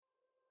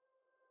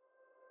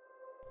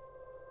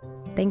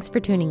Thanks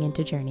for tuning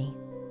into Journey.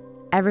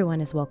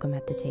 Everyone is welcome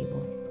at the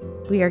table.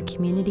 We are a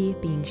community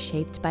being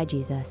shaped by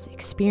Jesus,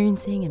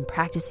 experiencing and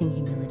practicing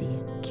humility,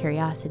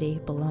 curiosity,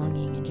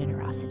 belonging, and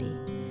generosity.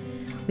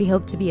 We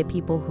hope to be a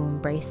people who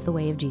embrace the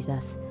way of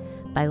Jesus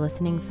by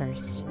listening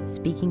first,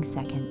 speaking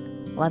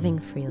second, loving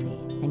freely,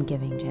 and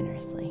giving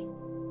generously.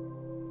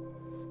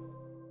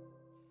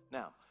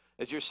 Now,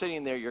 as you're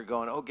sitting there, you're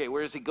going, okay,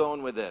 where is he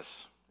going with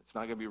this? It's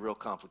not going to be real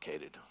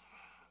complicated.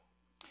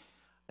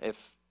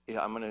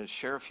 I'm going to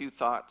share a few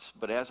thoughts,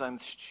 but as I'm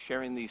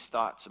sharing these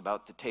thoughts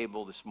about the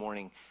table this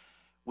morning,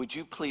 would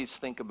you please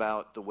think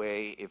about the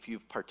way, if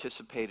you've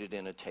participated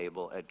in a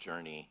table at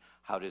Journey,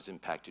 how it has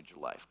impacted your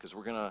life? Because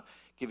we're going to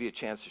give you a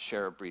chance to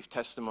share a brief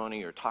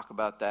testimony or talk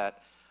about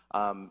that.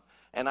 And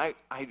I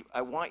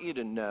want you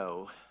to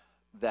know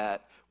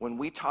that when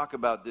we talk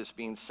about this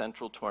being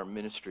central to our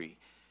ministry,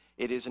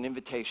 it is an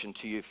invitation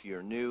to you, if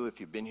you're new, if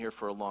you've been here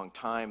for a long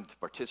time, to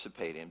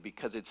participate in,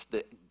 because it's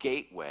the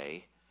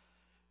gateway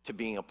to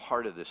being a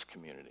part of this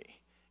community.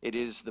 It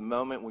is the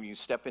moment when you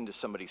step into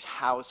somebody's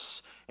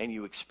house and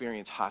you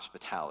experience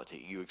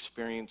hospitality. You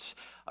experience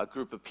a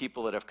group of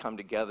people that have come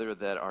together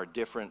that are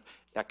different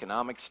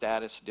economic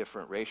status,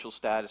 different racial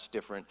status,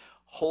 different.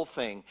 Whole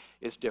thing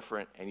is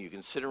different, and you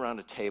can sit around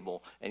a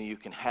table and you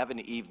can have an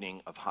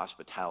evening of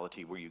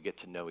hospitality where you get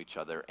to know each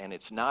other. And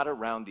it's not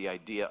around the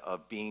idea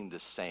of being the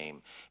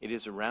same. It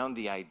is around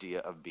the idea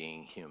of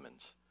being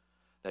humans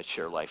that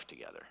share life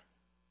together.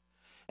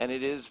 And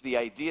it is the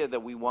idea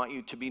that we want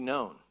you to be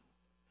known,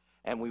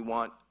 and we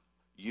want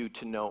you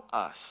to know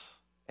us.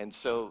 And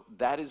so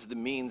that is the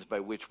means by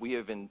which we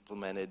have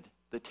implemented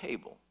the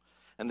table.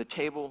 And the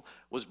table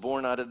was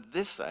born out of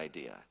this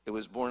idea. It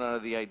was born out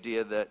of the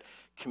idea that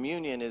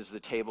communion is the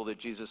table that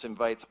Jesus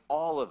invites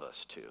all of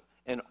us to,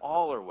 and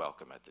all are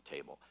welcome at the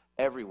table,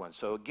 everyone.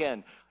 So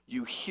again,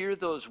 you hear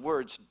those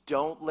words,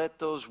 don't let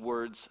those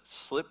words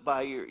slip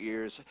by your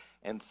ears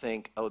and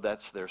think, oh,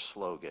 that's their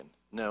slogan.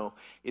 No,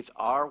 it's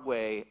our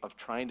way of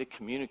trying to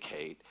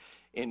communicate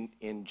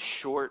in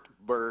short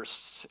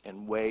bursts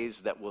and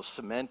ways that will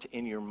cement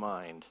in your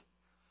mind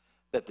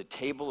that the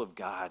table of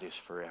God is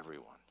for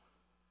everyone.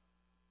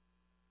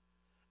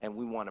 And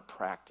we want to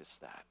practice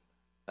that.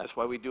 That's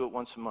why we do it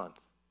once a month.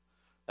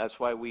 That's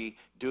why we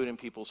do it in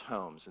people's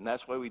homes. And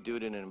that's why we do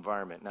it in an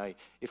environment. Now,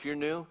 if you're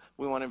new,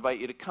 we want to invite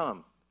you to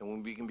come.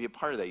 And we can be a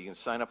part of that. You can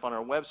sign up on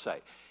our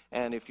website.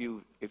 And if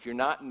you're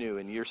not new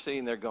and you're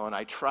sitting there going,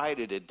 I tried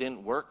it, it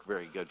didn't work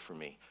very good for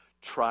me,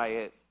 try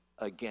it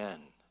again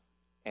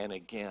and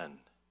again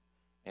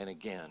and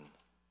again.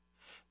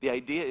 The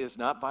idea is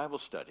not Bible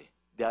study.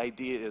 The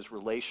idea is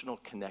relational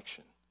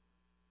connection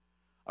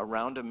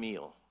around a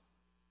meal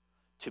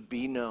to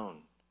be known.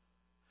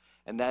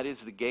 And that is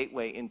the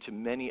gateway into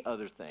many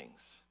other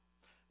things.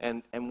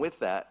 And with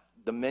that,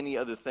 the many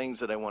other things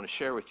that I want to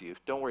share with you,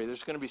 don't worry,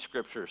 there's going to be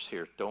scriptures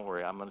here. Don't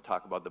worry, I'm going to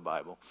talk about the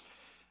Bible.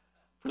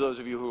 For those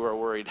of you who are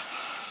worried,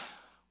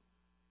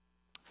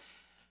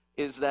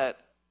 is that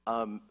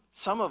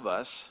some of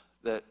us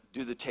that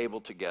do the table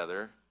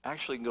together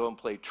actually go and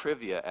play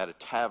trivia at a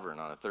tavern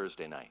on a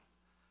Thursday night.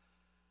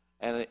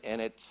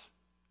 And it's,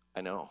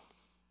 I know,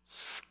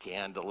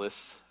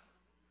 scandalous.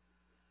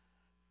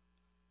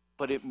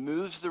 But it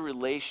moves the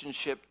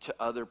relationship to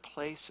other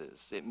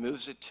places. It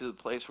moves it to the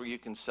place where you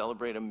can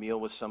celebrate a meal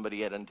with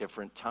somebody at a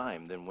different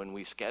time than when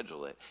we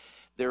schedule it.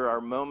 There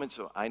are moments,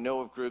 I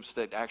know of groups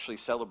that actually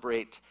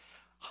celebrate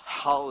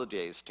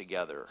holidays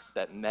together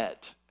that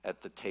met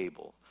at the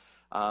table.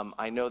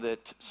 I know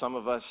that some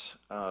of us,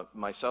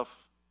 myself,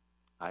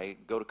 I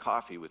go to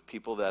coffee with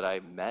people that I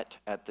met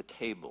at the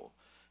table,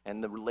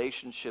 and the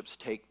relationships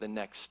take the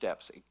next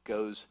steps. It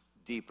goes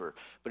deeper.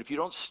 But if you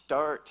don't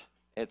start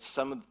at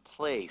some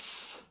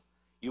place,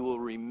 you will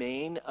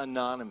remain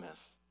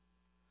anonymous.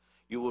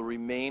 You will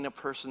remain a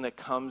person that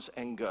comes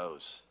and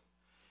goes.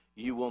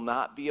 You will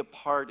not be a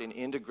part and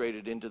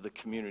integrated into the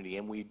community,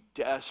 and we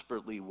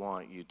desperately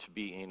want you to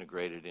be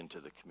integrated into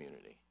the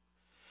community.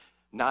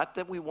 Not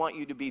that we want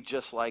you to be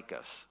just like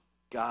us.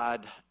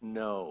 God,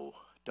 no,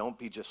 don't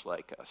be just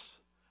like us.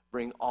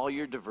 Bring all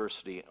your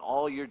diversity and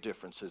all your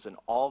differences and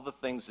all the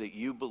things that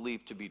you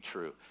believe to be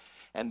true,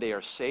 and they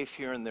are safe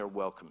here and they're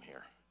welcome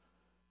here.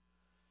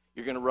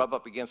 You're going to rub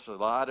up against a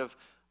lot of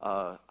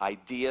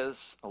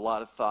ideas, a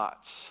lot of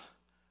thoughts,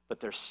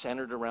 but they're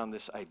centered around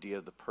this idea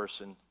of the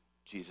person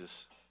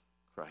Jesus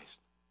Christ.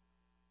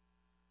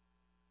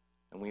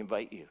 And we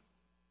invite you.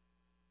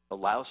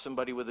 Allow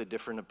somebody with a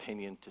different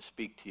opinion to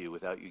speak to you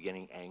without you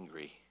getting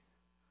angry.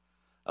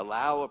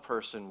 Allow a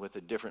person with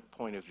a different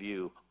point of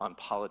view on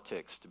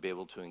politics to be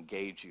able to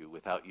engage you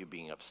without you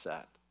being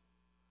upset.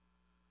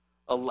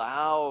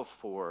 Allow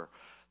for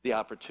the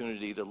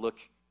opportunity to look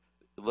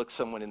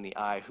someone in the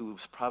eye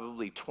who's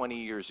probably 20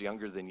 years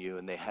younger than you,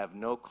 and they have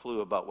no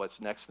clue about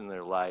what's next in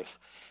their life,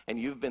 and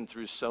you've been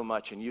through so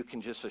much, and you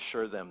can just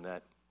assure them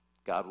that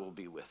God will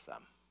be with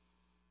them.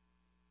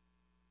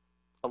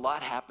 A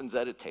lot happens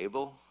at a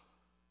table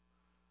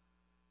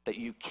that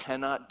you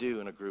cannot do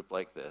in a group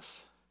like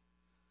this,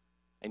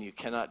 and you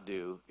cannot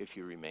do if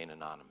you remain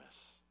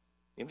anonymous.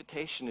 The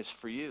invitation is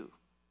for you.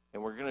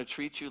 And we're going to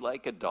treat you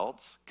like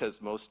adults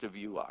because most of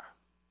you are.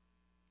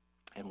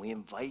 And we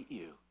invite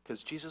you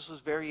because Jesus was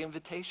very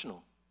invitational.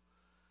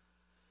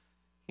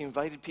 He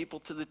invited people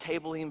to the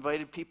table. He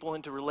invited people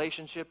into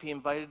relationship. He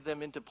invited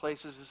them into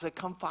places and said,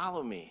 come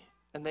follow me.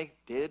 And they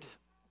did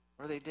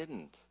or they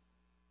didn't.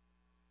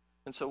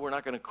 And so we're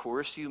not going to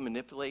coerce you,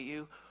 manipulate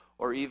you,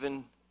 or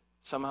even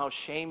somehow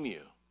shame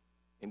you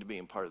into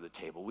being part of the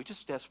table. We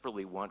just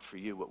desperately want for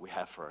you what we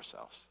have for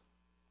ourselves.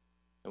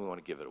 And we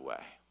want to give it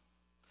away.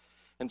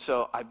 And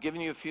so I've given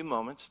you a few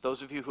moments.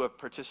 Those of you who have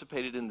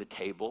participated in the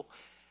table,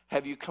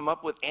 have you come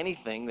up with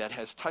anything that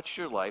has touched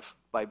your life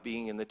by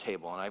being in the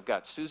table? And I've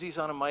got Susie's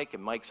on a mic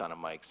and Mike's on a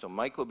mic. So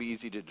Mike will be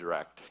easy to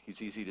direct.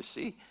 He's easy to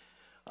see.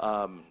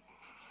 And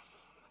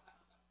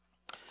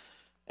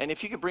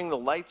if you could bring the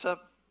lights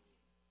up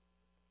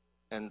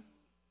and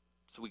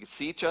so we can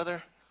see each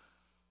other.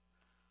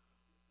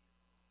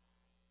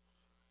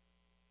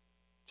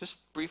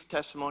 Just brief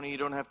testimony. You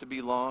don't have to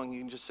be long. You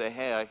can just say,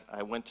 hey,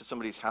 I went to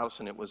somebody's house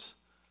and it was,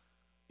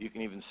 you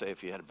can even say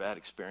if you had a bad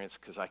experience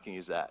because I can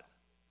use that.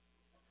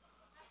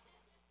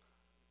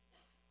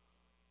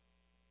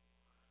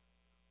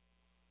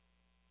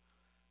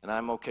 And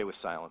I'm okay with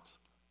silence.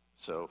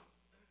 So,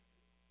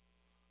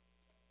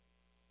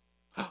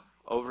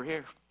 over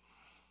here,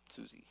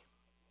 Susie.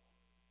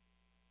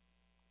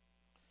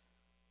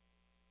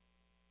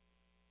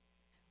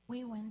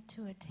 We went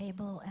to a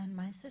table and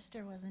my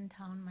sister was in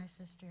town. My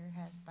sister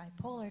has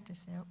bipolar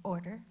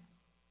disorder.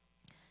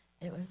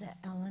 It was at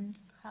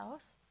Ellen's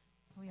house.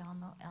 We all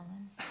know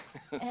Ellen.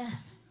 And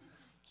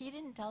he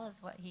didn't tell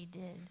us what he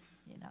did,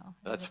 you know.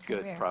 That's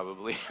good,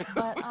 probably.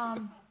 But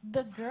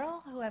the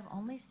girl who I've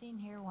only seen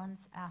here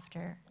once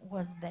after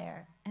was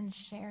there and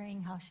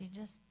sharing how she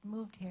just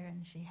moved here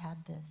and she had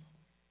this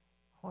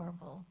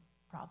horrible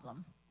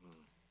problem.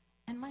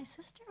 And my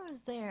sister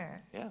was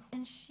there. Yeah.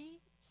 And she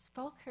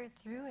spoke her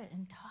through it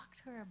and talked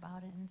to her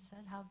about it and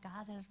said how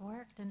God has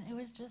worked. And it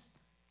was just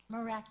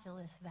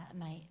miraculous that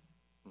night.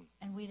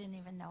 And we didn't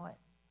even know it.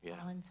 Yeah.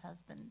 Ellen's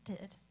husband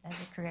did as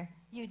a career.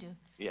 You do.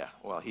 Yeah,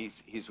 well,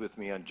 he's with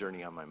me on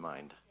Journey on My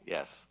Mind.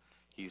 Yes.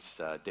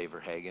 He's Dave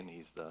Verhagen.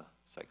 He's the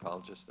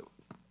psychologist.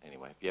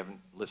 Anyway, if you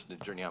haven't listened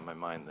to Journey on My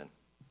Mind, then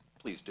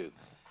please do.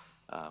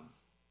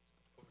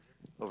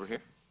 Over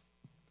here.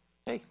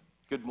 Hey,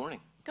 good morning.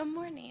 Good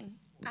morning.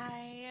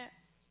 I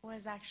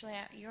was actually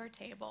at your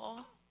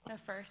table the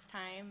first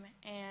time,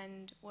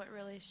 and what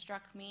really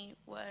struck me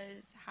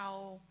was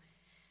how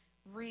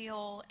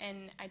real,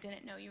 and I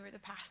didn't know you were the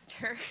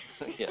pastor.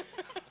 Yeah,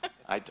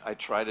 I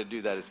try to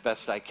do that as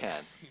best I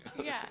can.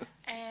 Yeah,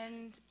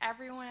 and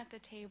everyone at the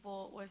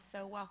table was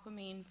so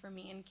welcoming for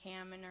me and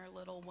Cam and our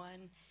little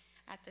one.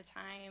 At the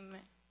time,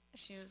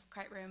 she was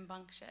quite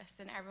rambunctious,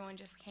 and everyone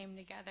just came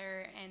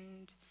together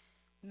and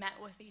met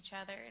with each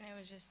other, and it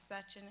was just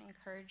such an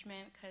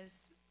encouragement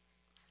because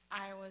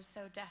I was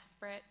so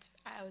desperate.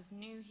 I was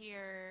new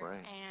here,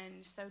 right,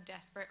 and so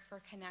desperate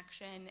for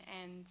connection,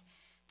 and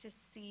to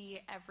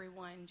see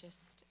everyone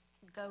just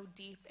go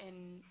deep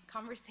in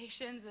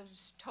conversations of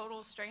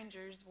total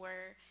strangers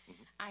where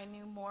I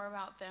knew more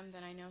about them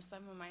than I know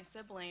some of my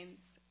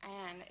siblings,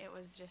 and it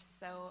was just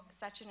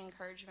such an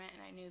encouragement,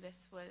 and I knew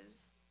this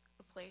was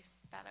the place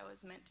that I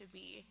was meant to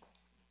be.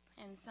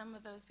 And some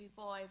of those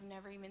people I've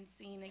never even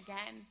seen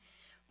again,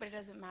 but it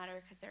doesn't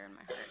matter because they're in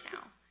my heart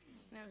now.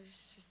 And it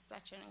was just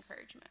such an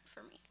encouragement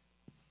for me.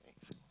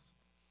 Thanks.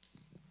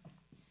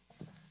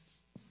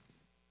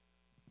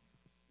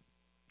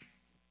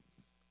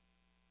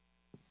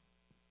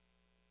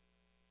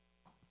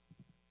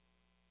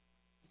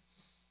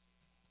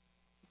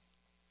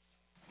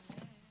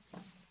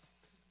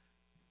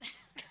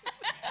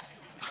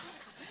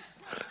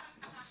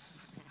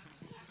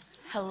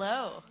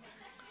 Hello.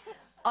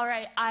 All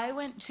right, I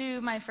went to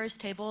my first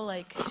table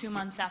like 2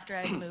 months after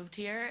I moved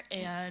here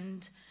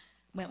and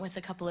went with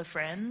a couple of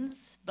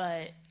friends,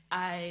 but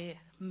I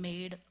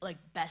made like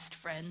best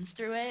friends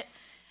through it.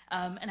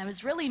 And I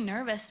was really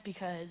nervous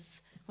because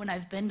when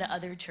I've been to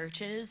other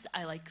churches,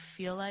 I like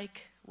feel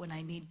like when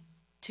I need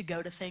to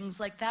go to things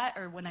like that,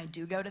 or when I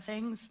do go to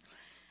things,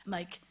 I'm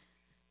like,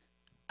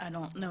 I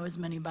don't know as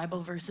many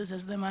Bible verses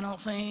as them, I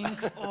don't think,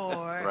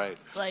 or right.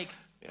 Like,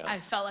 yeah. I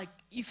felt like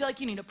you feel like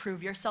you need to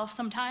prove yourself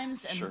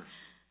sometimes, and sure.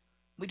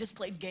 We just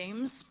played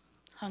games,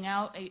 hung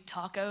out, ate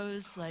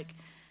tacos, like,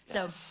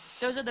 yes.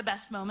 So those are the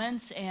best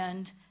moments,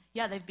 and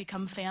yeah, they've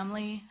become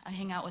family. I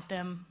hang out with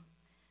them.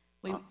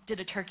 We did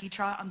a turkey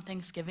trot on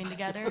Thanksgiving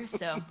together,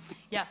 so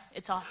yeah,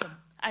 it's awesome.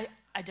 I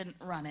didn't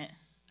run it.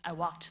 I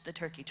walked the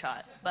turkey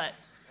trot, but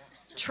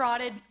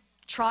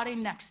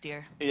trotting next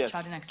year. Yes,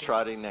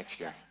 trotting next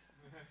year.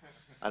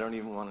 I don't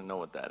even want to know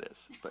what that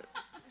is, but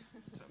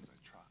sometimes I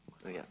trot.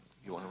 Yeah,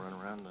 you want to run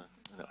around the?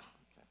 No. Okay.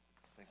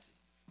 Thank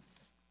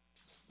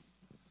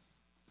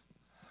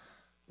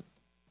you.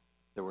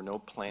 There were no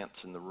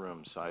plants in the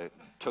room, so I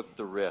took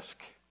the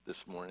risk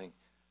this morning.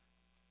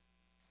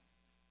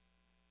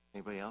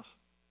 Anybody else?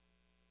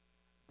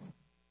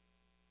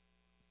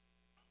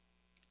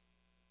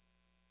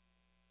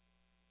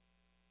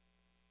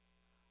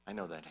 I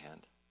know that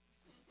hand.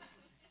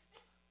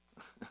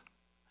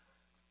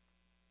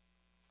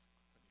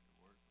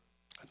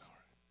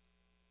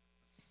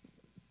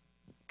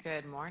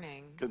 Good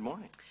morning. Good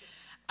morning.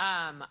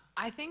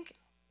 I think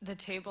the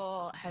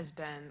table has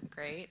been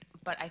great,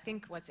 but I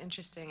think what's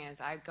interesting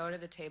is I go to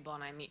the table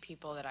and I meet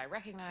people that I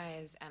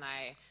recognize and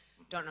I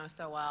don't know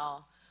so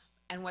well,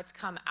 and what's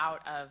come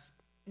out of,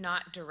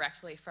 not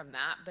directly from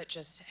that, but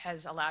just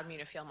has allowed me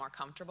to feel more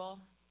comfortable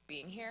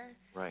being here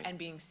and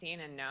being seen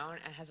and known,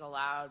 and has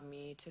allowed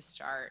me to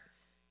start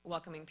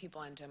welcoming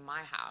people into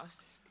my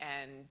house,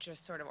 and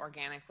just sort of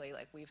organically,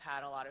 like we've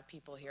had a lot of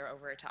people here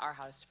over to our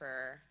house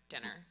for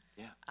dinner,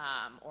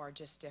 or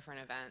just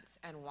different events,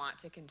 and want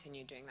to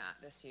continue doing that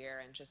this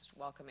year, and just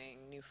welcoming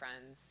new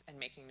friends and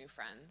making new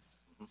friends.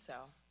 So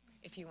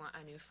if you want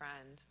a new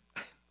friend,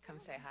 come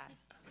say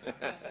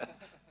hi.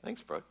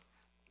 Thanks, Brooke.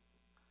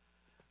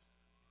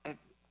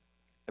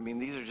 I mean,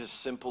 these are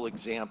just simple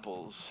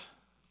examples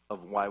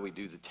of why we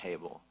do the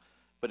table,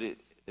 but it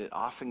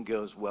often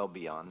goes well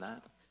beyond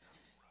that.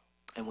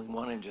 And we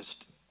want to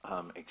just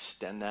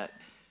extend that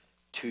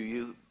to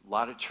you. A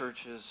lot of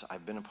churches,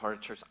 I've been a part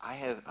of church.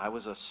 I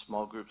was a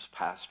small groups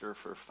pastor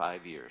for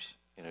 5 years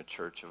in a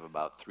church of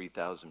about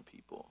 3,000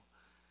 people.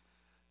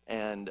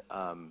 And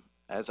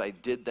as I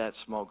did that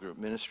small group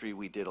ministry,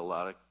 we did a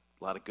lot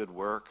of good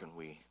work, and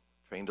we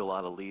trained a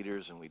lot of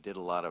leaders, and we did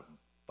a lot of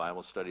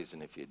Bible studies.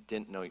 And if you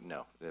didn't know,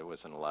 no, there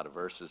wasn't a lot of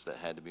verses that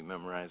had to be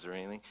memorized or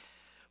anything.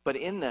 But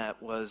in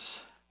that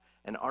was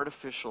an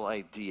artificial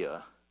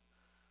idea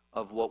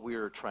of what we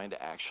were trying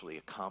to actually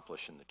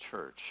accomplish in the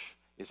church,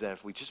 is that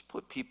if we just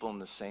put people in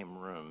the same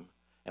room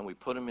and we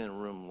put them in a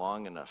room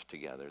long enough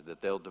together,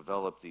 that they'll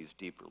develop these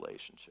deep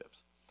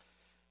relationships.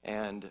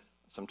 And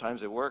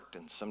sometimes it worked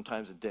and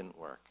sometimes it didn't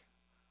work.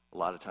 A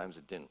lot of times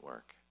it didn't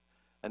work.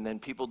 And then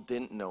people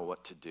didn't know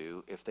what to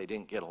do if they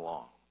didn't get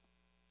along.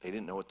 They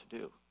didn't know what to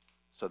do.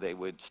 So they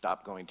would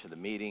stop going to the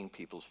meeting,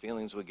 people's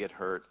feelings would get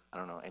hurt. I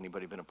don't know,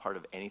 anybody been a part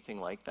of anything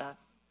like that?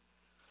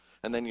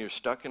 And then you're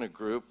stuck in a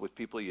group with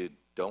people you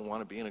don't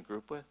want to be in a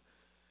group with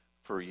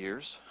for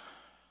years.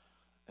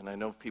 And I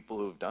know people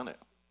who have done it.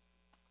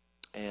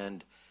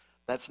 And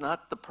that's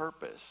not the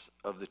purpose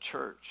of the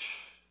church,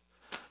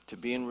 to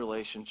be in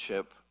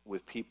relationship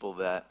with people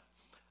that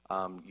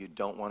you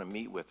don't want to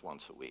meet with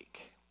once a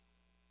week.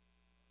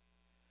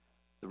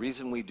 The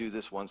reason we do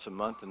this once a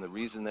month, and the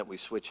reason that we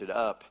switch it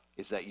up,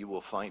 is that you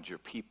will find your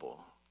people.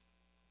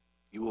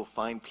 You will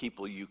find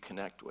people you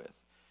connect with.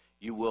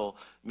 You will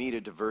meet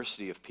a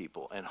diversity of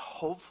people, and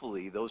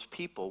hopefully those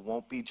people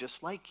won't be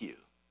just like you.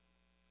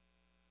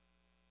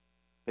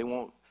 They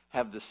won't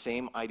have the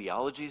same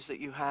ideologies that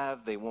you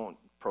have. They won't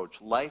approach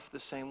life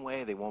the same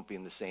way. They won't be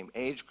in the same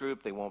age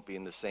group. They won't be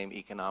in the same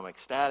economic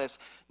status.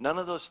 None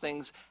of those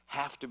things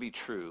have to be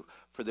true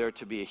for there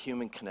to be a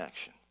human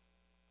connection.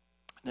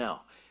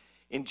 Now,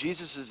 in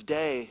Jesus'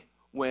 day,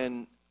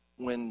 when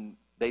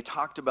they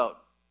talked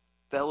about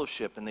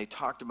fellowship and they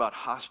talked about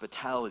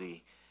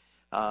hospitality,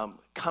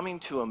 coming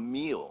to a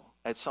meal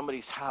at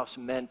somebody's house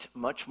meant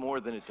much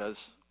more than it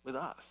does with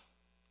us.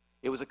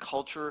 It was a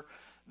culture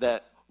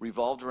that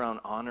revolved around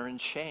honor and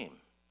shame.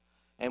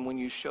 And when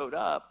you showed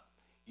up,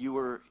 you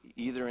were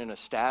either in a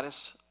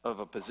status of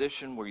a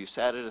position where you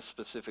sat at a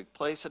specific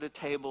place at a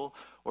table,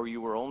 or you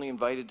were only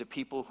invited to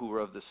people who were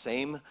of the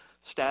same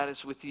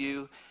status with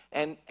you.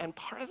 And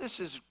part of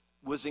this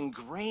was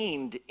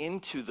ingrained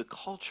into the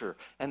culture,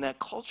 and that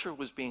culture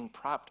was being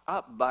propped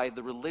up by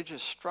the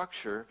religious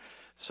structure,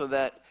 so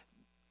that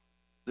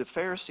the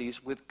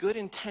Pharisees with good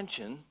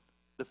intention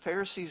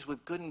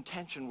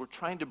were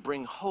trying to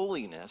bring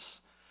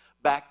holiness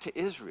back to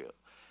Israel.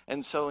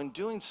 And so in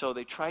doing so,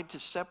 they tried to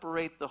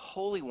separate the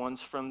holy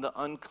ones from the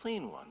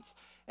unclean ones,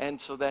 and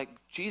so that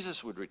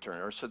Jesus would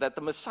return, or so that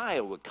the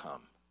Messiah would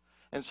come,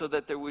 and so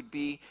that there would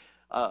be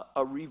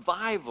a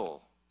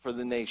revival for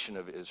the nation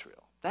of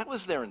Israel. That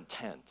was their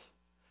intent.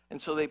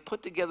 And so they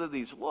put together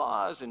these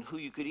laws, and who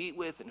you could eat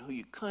with and who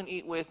you couldn't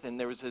eat with, and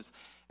there was this,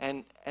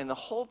 and the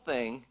whole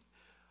thing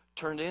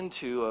turned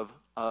into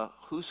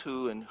who's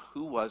who and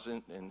who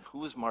wasn't, and who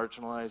was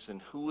marginalized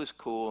and who was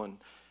cool. And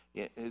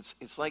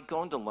it's like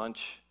going to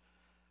lunch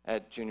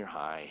at junior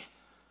high.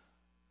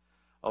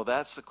 Oh,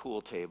 that's the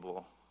cool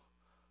table.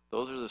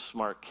 Those are the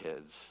smart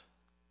kids.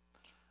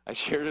 I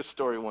shared a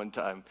story one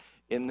time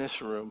in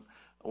this room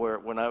where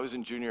when I was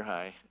in junior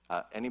high,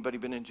 anybody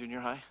been in junior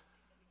high?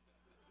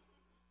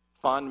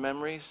 Fond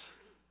memories?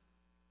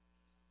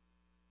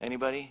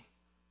 Anybody?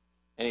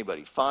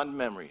 Anybody? Fond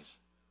memories?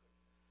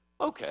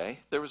 Okay,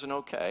 there was an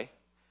okay.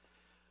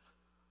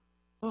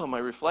 Well, my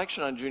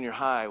reflection on junior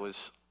high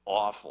was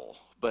awful,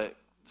 but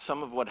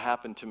some of what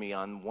happened to me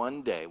on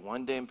one day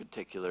in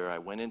particular, I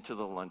went into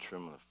the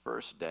lunchroom the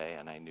first day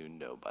and I knew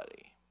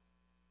nobody.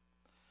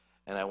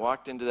 And I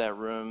walked into that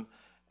room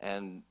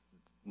and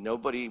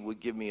nobody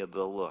would give me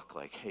the look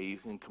like, hey, you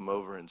can come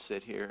over and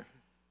sit here.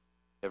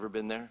 Ever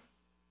been there?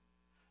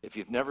 If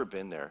you've never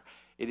been there,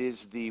 it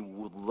is the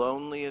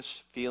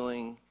loneliest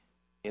feeling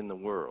in the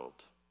world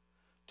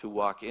to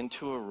walk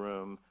into a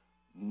room,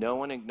 no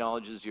one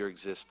acknowledges your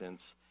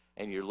existence,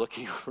 and you're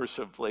looking for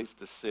some place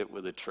to sit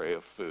with a tray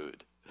of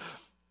food.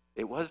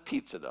 It was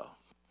pizza, though.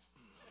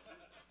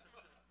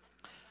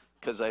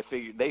 because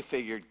they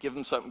figured give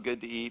them something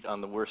good to eat on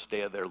the worst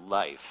day of their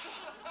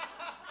life.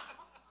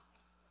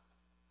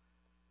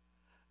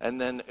 And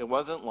then it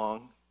wasn't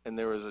long, and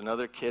there was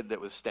another kid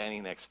that was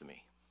standing next to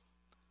me.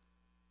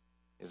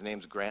 His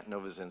name's Grant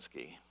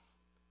Novozinski.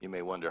 You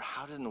may wonder,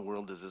 how in the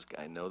world does this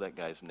guy know that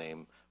guy's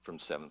name from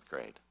 7th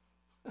grade?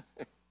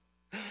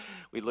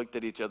 We looked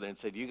at each other and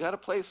said, you got a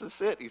place to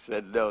sit? He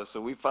said, no. So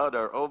we found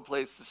our own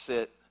place to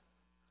sit.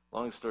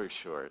 Long story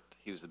short,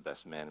 he was the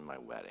best man in my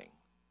wedding.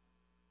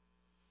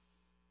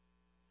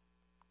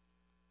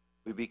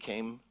 We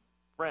became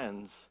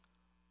friends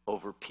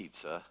over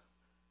pizza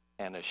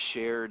and a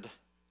shared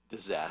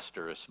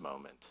disastrous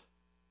moment.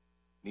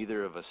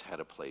 Neither of us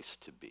had a place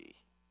to be.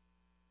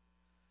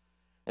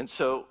 And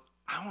so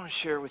I want to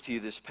share with you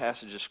this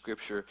passage of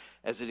Scripture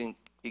as it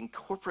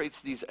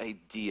incorporates these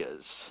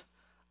ideas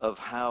of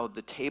how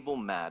the table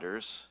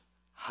matters,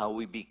 how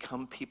we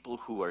become people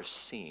who are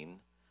seen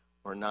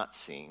or not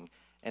seen,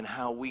 and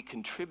how we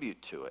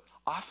contribute to it.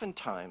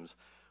 Oftentimes,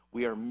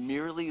 we are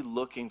merely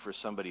looking for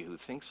somebody who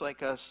thinks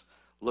like us,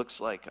 looks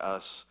like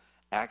us,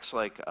 acts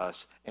like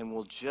us, and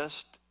will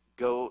just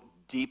go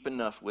deep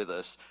enough with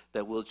us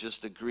that we'll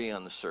just agree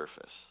on the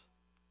surface.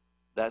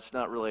 That's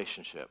not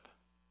relationship.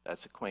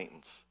 That's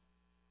acquaintance.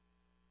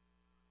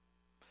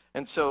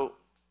 And so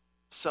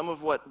some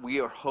of what we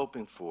are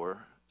hoping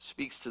for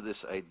speaks to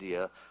this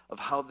idea of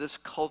how this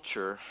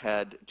culture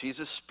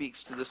Jesus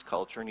speaks to this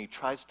culture, and he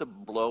tries to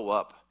blow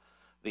up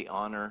the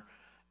honor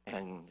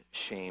and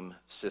shame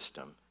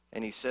system.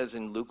 And he says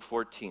in Luke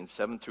 14,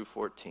 7 through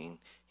 14,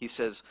 he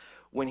says,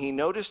 when he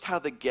noticed how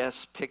the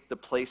guests picked the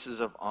places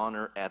of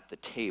honor at the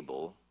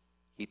table,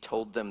 he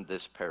told them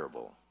this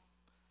parable.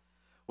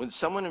 When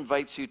someone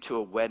invites you to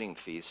a wedding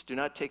feast, do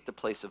not take the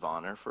place of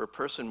honor, for a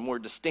person more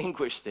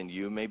distinguished than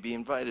you may be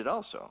invited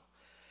also.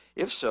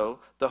 If so,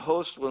 the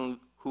host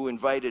who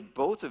invited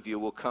both of you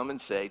will come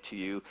and say to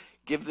you,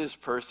 give this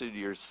person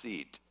your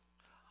seat.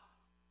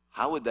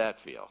 How would that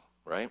feel,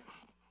 right?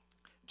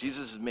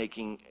 Jesus is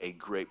making a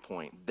great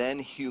point. Then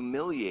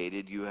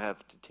humiliated, you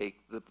have to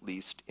take the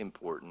least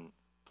important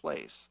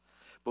place.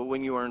 But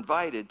when you are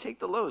invited, take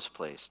the lowest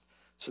place,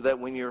 so that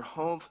when your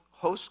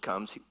host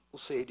comes, he will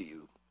say to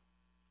you,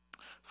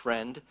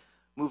 friend,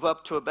 move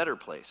up to a better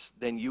place.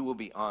 Then you will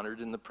be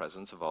honored in the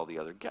presence of all the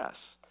other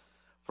guests.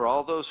 For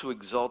all those who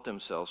exalt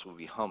themselves will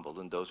be humbled,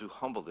 and those who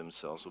humble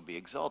themselves will be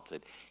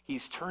exalted.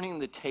 He's turning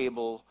the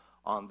table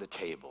on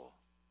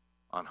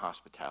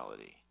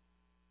hospitality.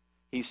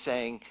 He's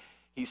saying,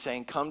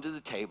 come to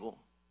the table,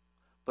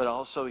 but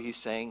also he's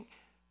saying,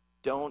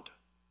 don't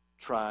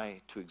try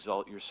to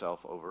exalt yourself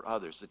over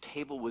others. The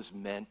table was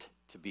meant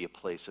to be a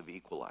place of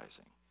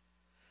equalizing.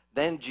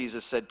 Then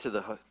Jesus said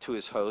to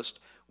his host,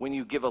 when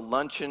you give a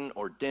luncheon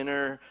or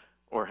dinner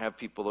or have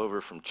people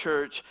over from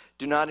church,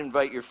 do not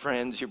invite your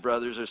friends, your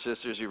brothers or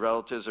sisters, your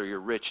relatives, or your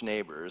rich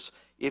neighbors.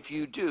 If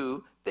you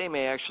do, they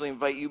may actually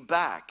invite you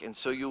back, and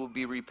so you will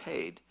be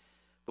repaid.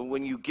 But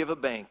when you give a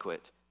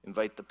banquet,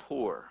 invite the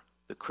poor,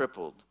 the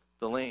crippled,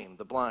 the lame,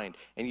 the blind,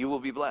 and you will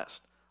be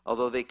blessed.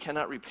 Although they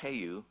cannot repay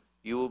you,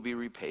 you will be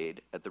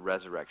repaid at the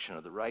resurrection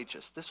of the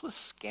righteous. This was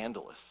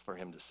scandalous for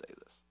him to say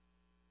this.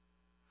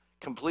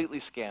 Completely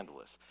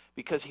scandalous,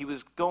 because he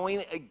was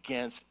going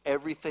against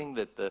everything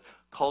that the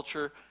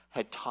culture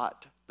had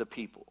taught the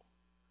people.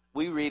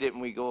 We read it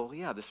and we go,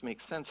 yeah, this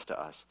makes sense to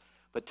us.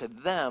 But to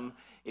them,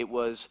 it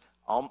was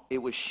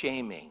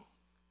shaming.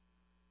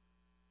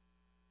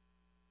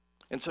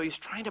 And so he's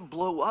trying to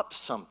blow up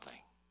something.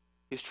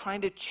 He's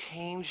trying to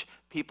change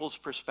people's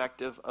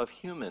perspective of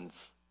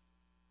humans.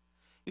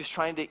 He's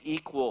trying to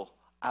equal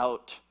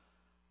out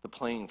the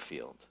playing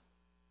field,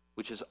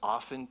 which is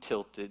often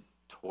tilted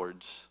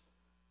towards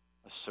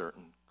a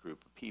certain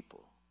group of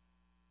people.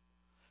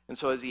 And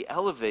so as he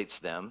elevates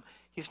them,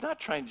 he's not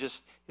trying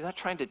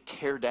to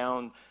tear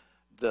down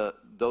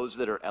those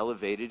that are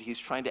elevated. He's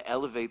trying to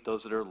elevate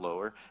those that are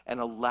lower and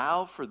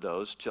allow for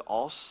those to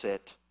all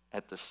sit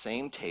at the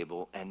same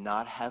table and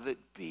not have it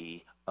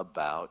be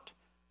about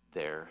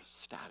their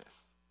status.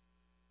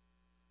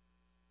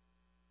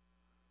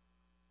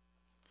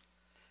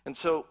 And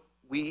so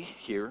we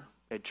here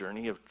at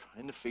Journey are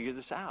trying to figure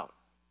this out.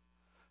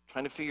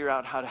 Trying to figure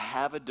out how to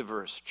have a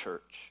diverse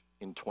church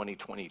in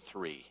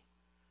 2023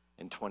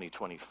 and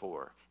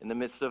 2024 in the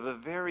midst of a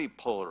very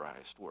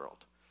polarized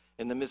world,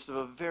 in the midst of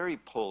a very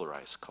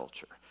polarized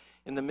culture,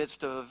 in the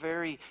midst of a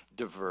very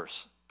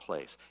diverse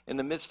place. In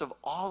the midst of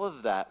all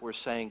of that, we're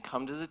saying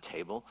come to the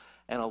table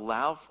and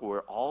allow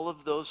for all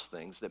of those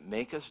things that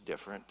make us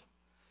different,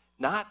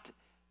 not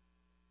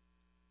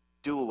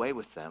do away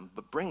with them,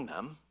 but bring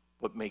them,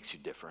 what makes you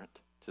different,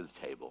 to the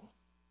table.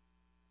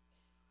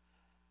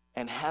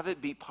 And have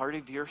it be part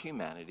of your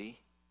humanity,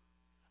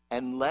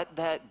 and let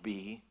that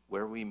be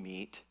where we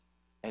meet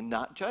and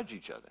not judge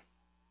each other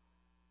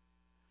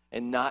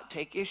and not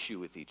take issue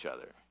with each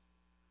other,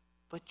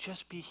 but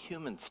just be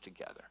humans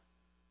together.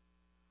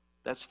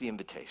 That's the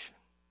invitation.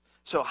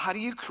 So how do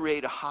you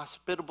create a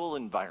hospitable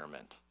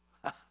environment?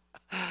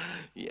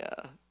 Yeah.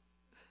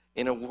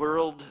 In a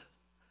world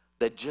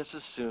that just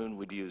as soon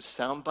would use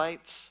sound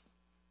bites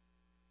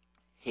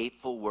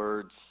hateful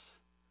words,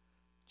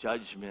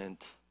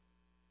 judgment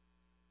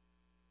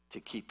to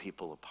keep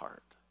people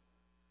apart.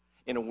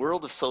 In a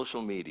world of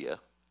social media,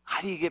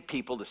 how do you get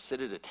people to sit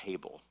at a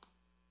table,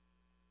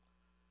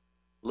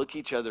 look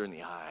each other in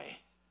the eye,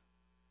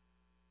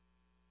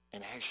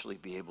 and actually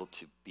be able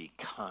to be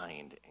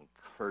kind and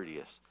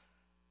courteous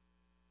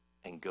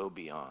and go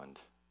beyond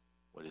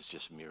what is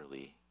just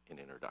merely an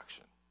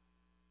introduction?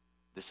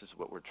 This is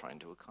what we're trying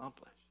to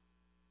accomplish.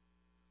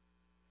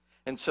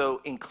 And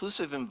so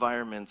inclusive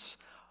environments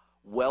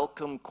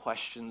welcome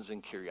questions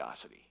and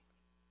curiosity.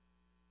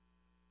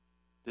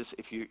 This,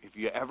 if you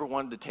ever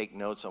wanted to take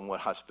notes on what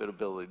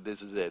hospitability,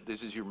 this is it.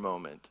 This is your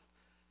moment.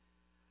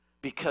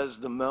 Because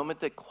the moment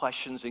that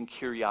questions and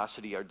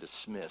curiosity are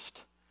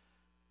dismissed,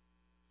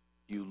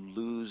 you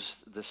lose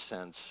the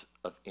sense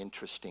of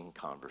interesting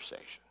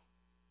conversation.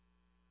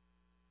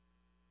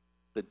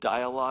 The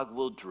dialogue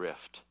will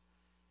drift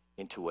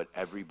into what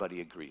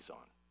everybody agrees on.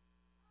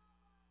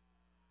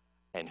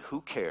 And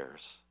who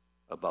cares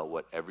about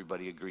what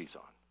everybody agrees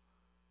on?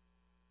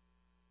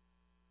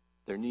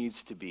 There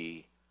needs to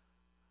be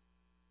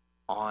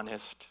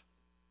honest,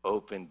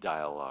 open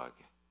dialogue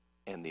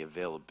and the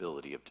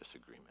availability of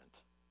disagreement.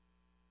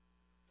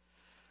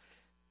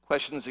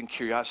 Questions and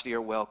curiosity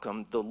are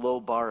welcome. The low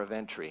bar of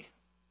entry.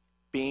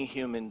 Being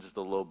human is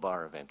the low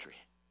bar of entry.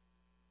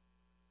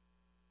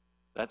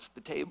 That's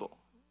the table.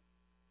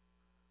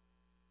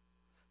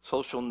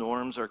 Social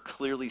norms are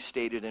clearly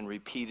stated and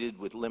repeated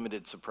with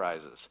limited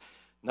surprises.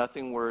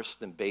 Nothing worse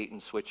than bait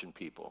and switching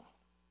people.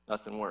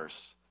 Nothing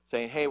worse.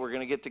 Saying, hey, we're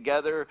going to get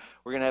together,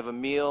 we're going to have a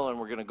meal, and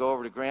we're going to go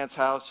over to Grant's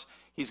house.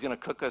 He's going to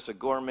cook us a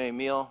gourmet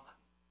meal.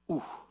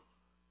 Ooh.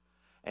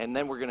 And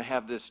then we're going to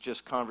have this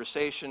just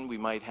conversation. We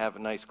might have a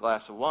nice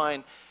glass of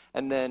wine,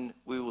 and then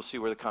we will see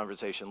where the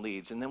conversation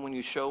leads. And then when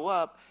you show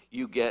up,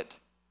 you get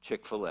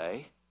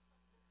Chick-fil-A.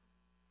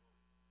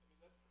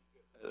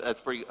 That's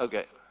pretty,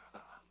 okay.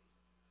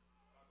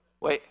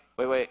 Wait.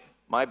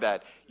 My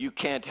bad. You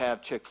can't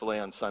have Chick-fil-A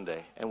on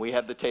Sunday, and we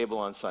have the table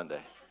on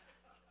Sunday.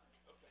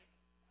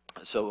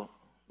 So,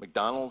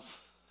 McDonald's?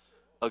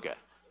 Okay.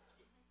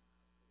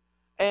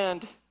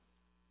 And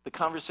the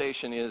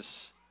conversation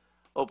is,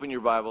 open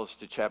your Bibles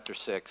to chapter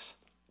 6.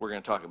 We're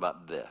going to talk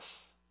about this.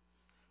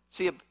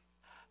 See,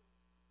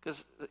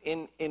 because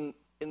in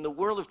the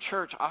world of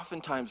church,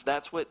 oftentimes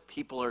that's what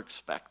people are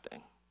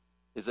expecting,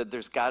 is that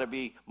there's got to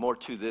be more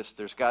to this.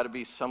 There's got to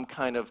be some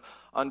kind of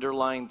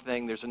underlying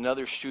thing. There's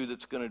another shoe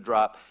that's going to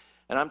drop.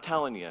 And I'm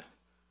telling you,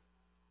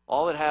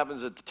 all that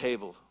happens at the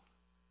table,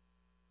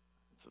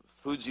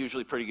 food's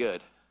usually pretty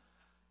good.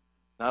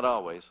 Not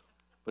always,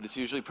 but it's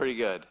usually pretty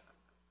good.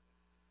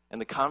 And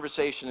the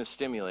conversation is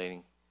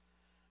stimulating.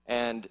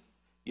 And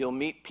you'll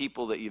meet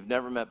people that you've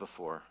never met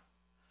before.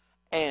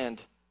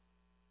 And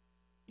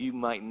you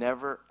might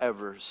never,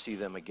 ever see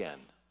them again.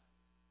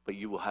 But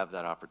you will have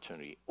that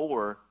opportunity.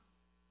 Or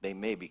they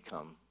may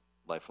become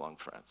lifelong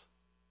friends.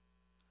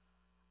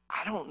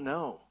 I don't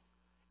know.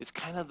 It's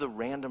kind of the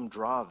random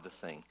draw of the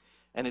thing.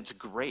 And it's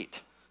great.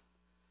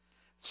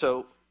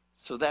 So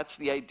that's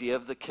the idea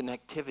of the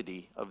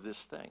connectivity of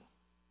this thing.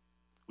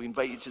 We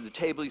invite you to the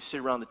table. You sit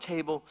around the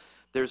table.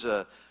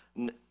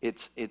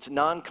 It's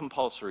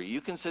non-compulsory.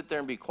 You can sit there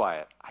and be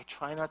quiet. I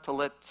try not to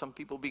let some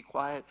people be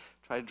quiet.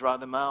 Try to draw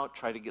them out.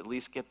 Try to at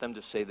least get them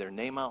to say their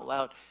name out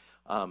loud.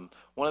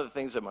 One of the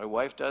things that my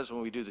wife does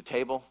when we do the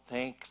table,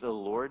 thank the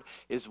Lord,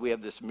 is we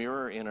have this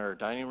mirror in our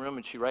dining room,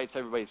 and she writes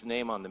everybody's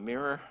name on the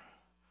mirror,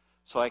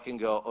 so I can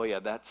go, oh yeah,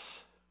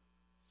 that's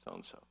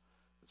so-and-so.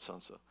 It's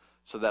so-and-so.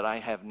 So that I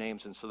have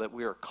names, and so that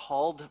we are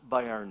called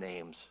by our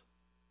names.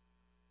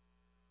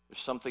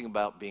 There's something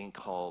about being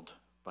called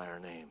by our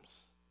names.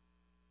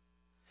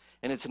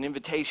 And it's an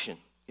invitation.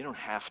 You don't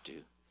have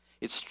to.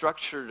 It's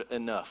structured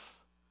enough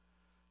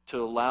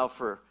to allow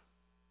for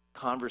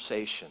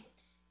conversation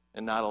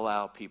and not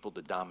allow people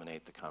to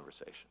dominate the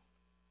conversation.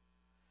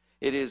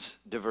 It is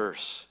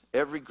diverse.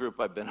 Every group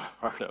I've been a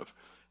part of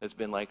has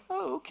been like,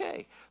 oh,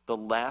 okay. The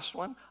last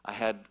one, I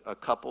had a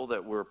couple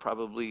that were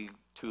probably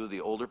two of the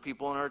older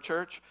people in our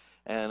church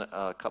and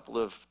a couple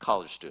of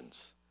college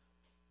students.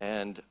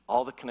 And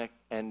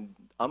and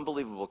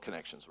unbelievable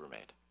connections were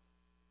made.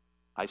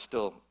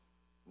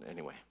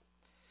 Anyway.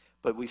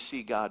 But we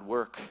see God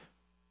work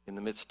in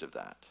the midst of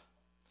that.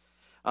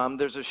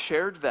 There's a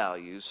shared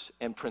values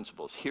and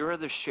principles. Here are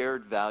the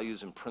shared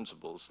values and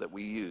principles that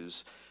we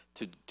use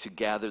to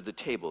gather the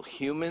table.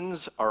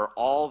 Humans are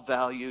all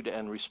valued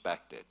and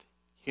respected.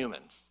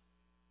 Humans.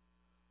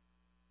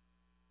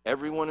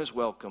 Everyone is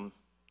welcome,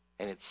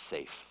 and it's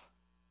safe.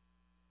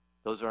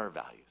 Those are our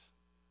values.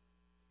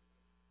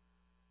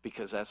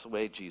 Because that's the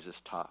way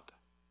Jesus taught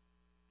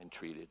and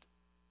treated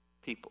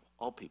people,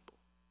 all people.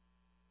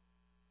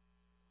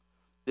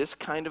 This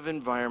kind of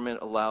environment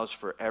allows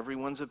for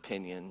everyone's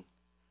opinion.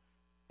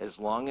 As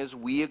long as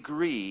we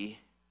agree,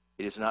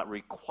 it is not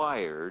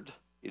required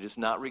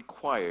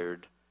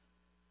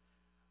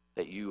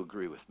that you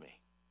agree with me.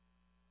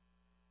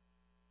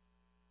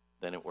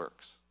 Then it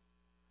works.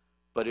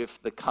 But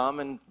if the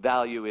common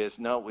value is,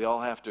 no, we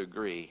all have to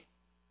agree,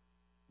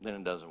 then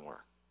it doesn't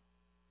work.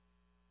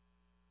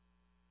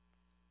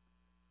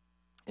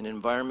 An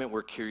environment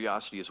where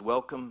curiosity is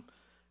welcome,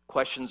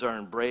 questions are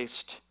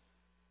embraced,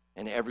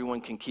 and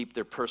everyone can keep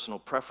their personal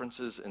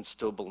preferences and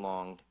still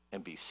belong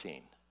and be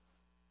seen.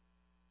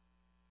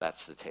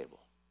 That's the table.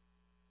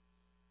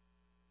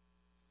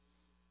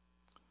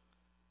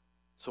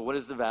 So what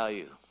is the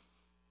value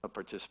of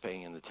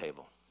participating in the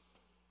table?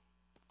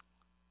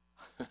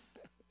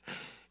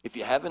 If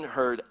you haven't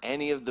heard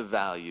any of the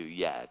value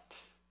yet,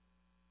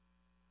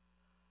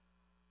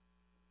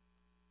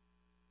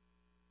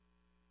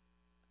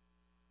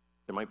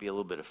 there might be a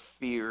little bit of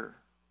fear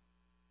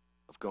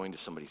of going to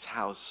somebody's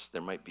house.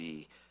 There might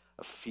be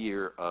a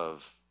fear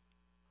of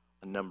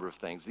a number of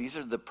things. These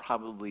are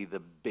probably the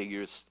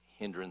biggest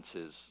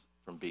hindrances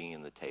from being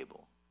in the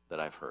table that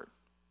I've heard.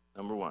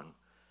 Number one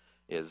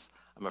is,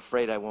 I'm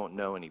afraid I won't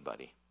know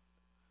anybody.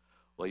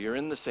 Well, you're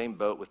in the same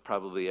boat with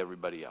probably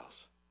everybody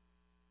else.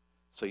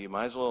 So you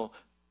might as well,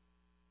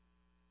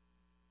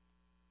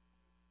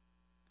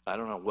 I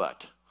don't know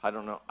what.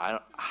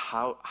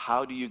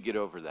 How do you get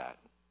over that?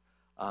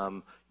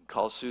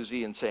 Call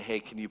Susie and say, hey,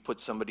 can you put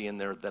somebody in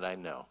there that I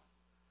know?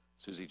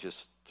 Susie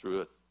just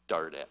threw a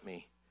dart at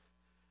me.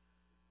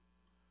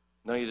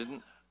 No, you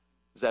didn't?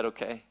 Is that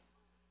okay?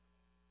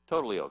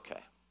 Totally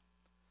okay.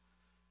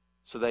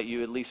 So that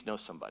you at least know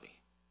somebody.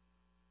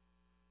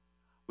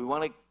 We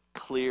want to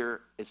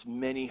clear as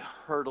many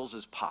hurdles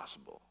as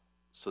possible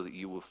so that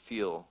you will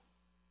feel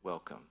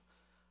welcome.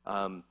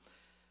 The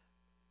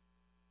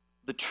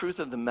truth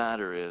of the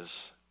matter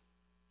is,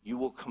 you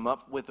will come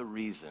up with a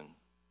reason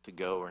to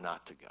go or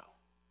not to go.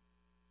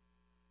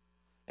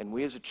 And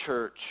we as a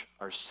church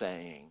are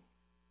saying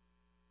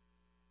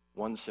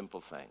one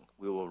simple thing: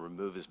 we will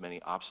remove as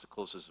many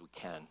obstacles as we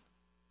can,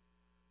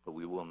 but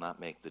we will not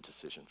make the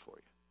decision for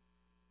you.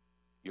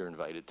 You're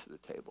invited to the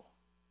table.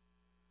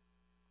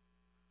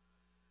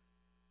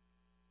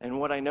 And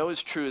what I know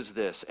is true is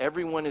this: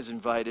 everyone is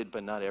invited,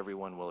 but not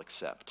everyone will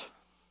accept.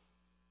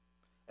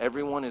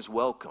 Everyone is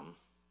welcome,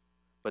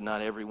 but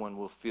not everyone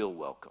will feel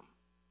welcome.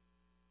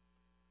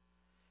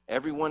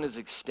 Everyone is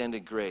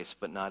extended grace,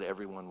 but not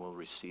everyone will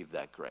receive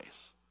that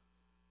grace.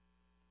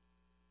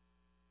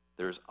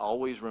 There's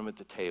always room at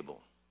the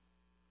table,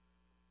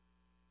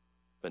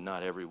 but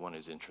not everyone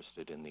is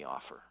interested in the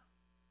offer.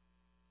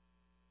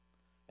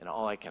 And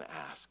all I can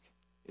ask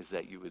is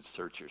that you would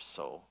search your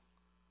soul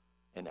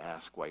and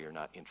ask why you're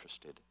not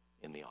interested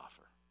in the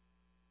offer.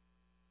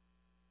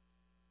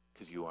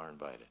 Because you are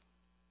invited.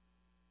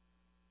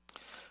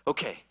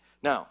 Okay,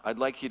 now I'd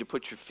like you to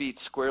put your feet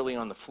squarely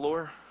on the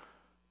floor.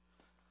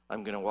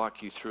 I'm going to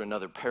walk you through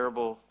another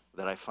parable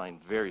that I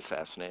find very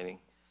fascinating.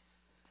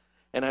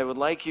 And I would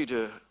like you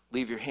to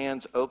leave your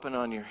hands open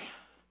on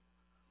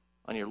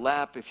your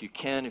lap if you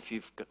can. If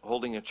you're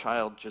holding a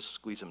child, just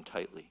squeeze them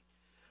tightly.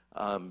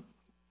 And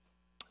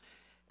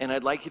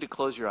I'd like you to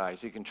close your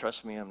eyes. You can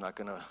trust me, I'm not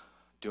going to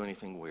do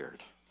anything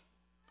weird.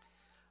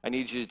 I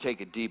need you to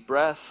take a deep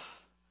breath.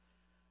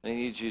 I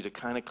need you to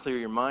kind of clear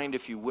your mind,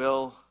 if you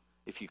will,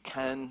 if you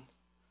can.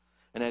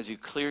 And as you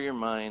clear your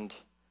mind,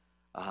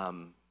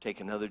 take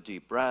another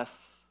deep breath.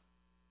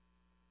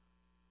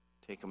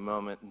 Take a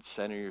moment and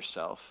center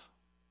yourself.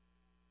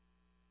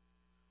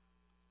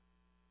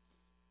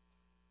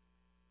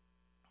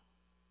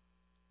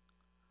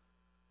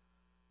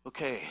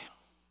 Okay.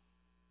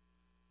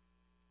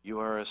 You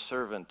are a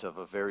servant of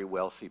a very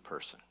wealthy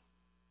person.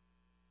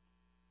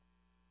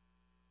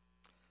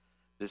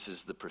 This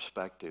is the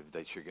perspective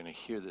that you're going to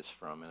hear this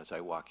from, and as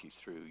I walk you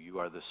through, you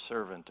are the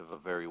servant of a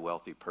very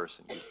wealthy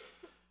person. You're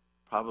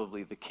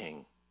probably the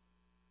king.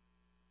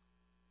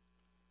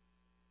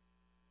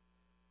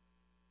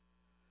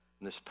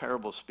 And this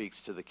parable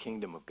speaks to the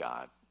kingdom of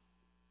God.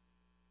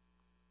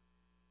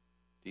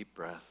 Deep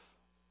breath.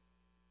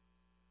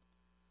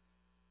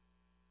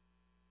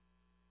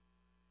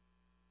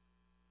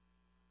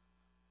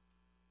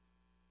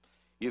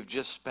 You've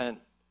just spent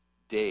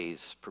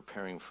days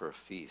preparing for a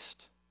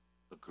feast,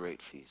 a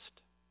great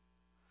feast.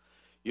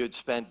 You had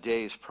spent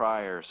days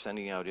prior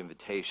sending out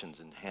invitations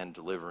and hand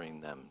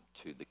delivering them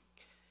to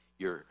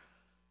your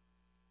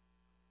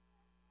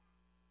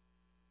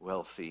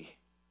wealthy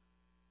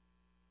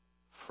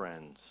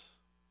friends.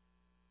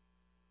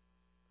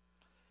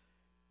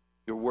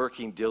 You're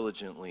working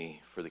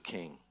diligently for the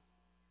king.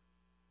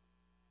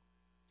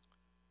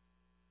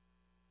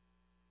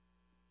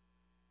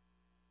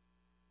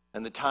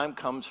 And the time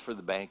comes for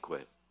the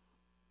banquet.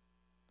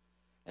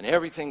 And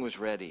everything was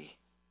ready.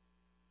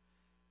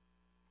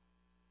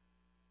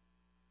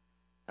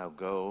 Now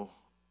go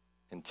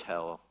and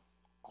tell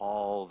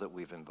all that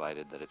we've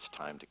invited that it's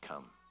time to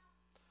come.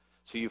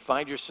 So you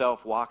find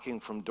yourself walking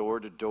from door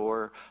to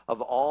door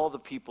of all the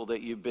people that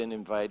you've been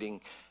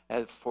inviting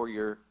for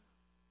your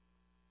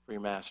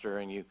master,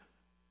 and you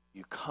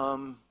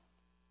come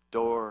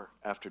door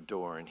after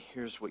door, and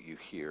here's what you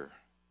hear.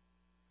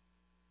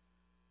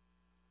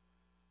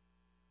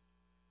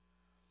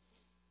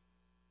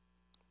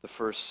 The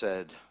first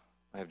said,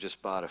 I have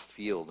just bought a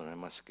field and I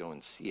must go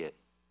and see it.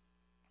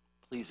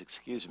 Please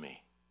excuse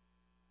me.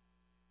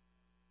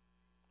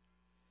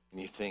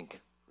 And you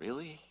think,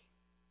 really?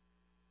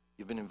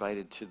 You've been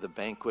invited to the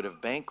banquet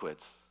of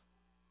banquets.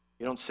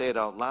 You don't say it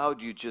out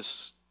loud, you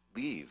just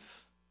leave,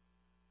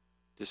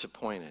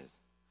 disappointed.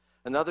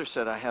 Another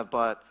said, I have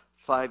bought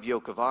 5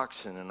 yoke of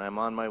oxen, and I'm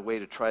on my way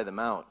to try them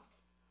out.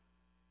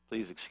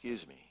 Please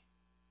excuse me.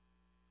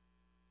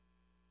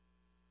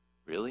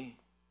 Really?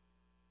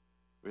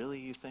 Really,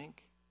 you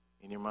think,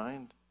 in your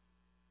mind?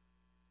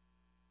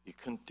 You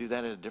couldn't do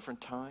that at a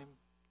different time?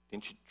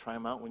 Didn't you try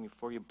them out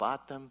before you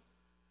bought them?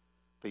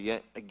 But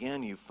yet,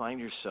 again, you find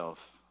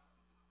yourself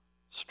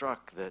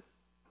struck that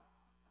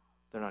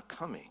they're not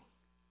coming.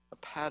 A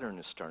pattern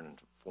is starting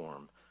to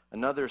form.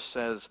 Another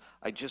says,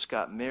 I just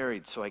got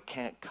married, so I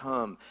can't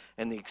come.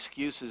 And the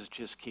excuses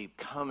just keep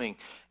coming,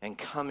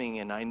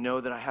 and I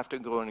know that I have to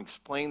go and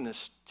explain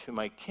this to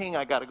my king.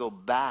 I got to go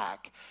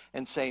back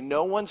and say,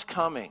 no one's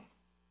coming.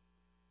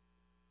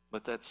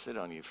 Let that sit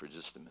on you for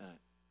just a minute.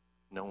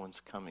 No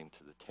one's coming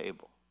to the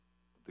table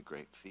of the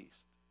great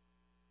feast.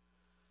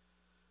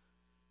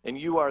 And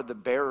you are the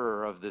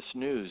bearer of this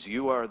news.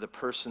 You are the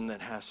person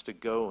that has to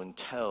go and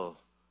tell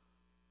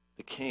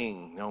the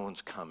king, no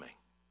one's coming.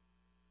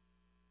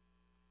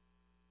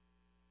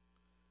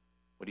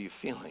 What are you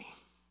feeling?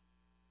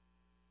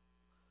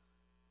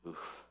 Oof.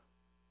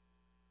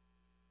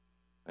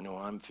 I know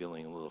I'm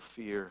feeling a little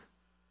fear,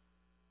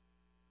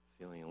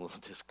 feeling a little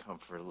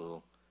discomfort, a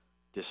little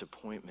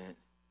disappointment.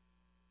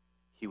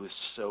 He was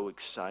so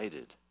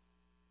excited.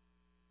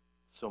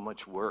 So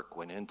much work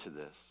went into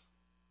this.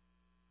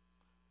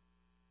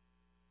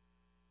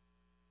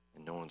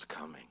 And no one's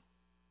coming.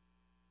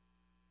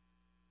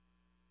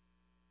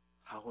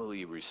 How will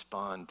he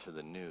respond to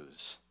the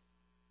news?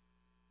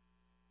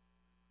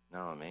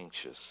 Now I'm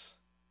anxious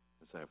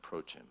as I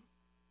approach him.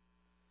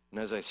 And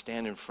as I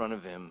stand in front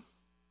of him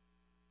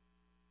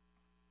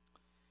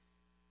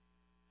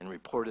and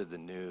reported the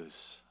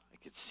news, I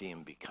could see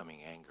him becoming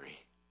angry.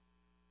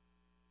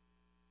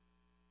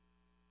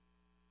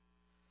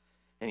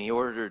 And he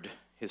ordered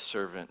his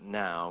servant,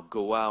 now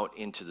go out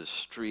into the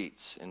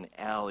streets and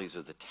alleys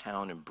of the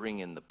town and bring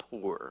in the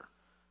poor,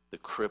 the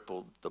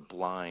crippled, the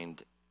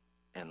blind,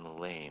 and the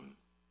lame.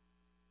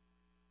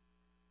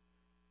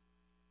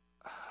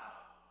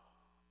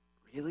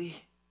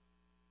 Really?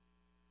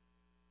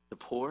 The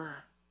poor?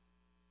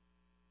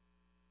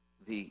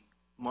 The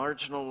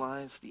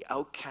marginalized, the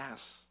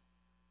outcasts?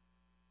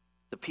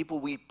 The people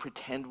we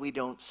pretend we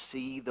don't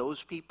see,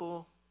 those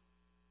people?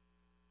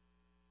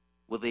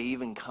 Will they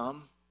even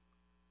come?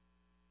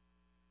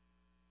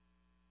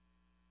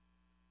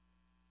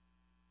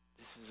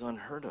 This is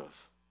unheard of.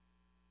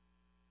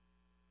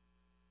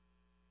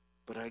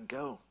 But I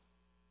go.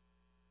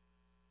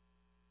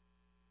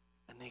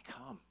 And they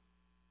come.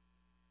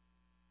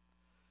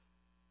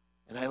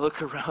 And I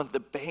look around the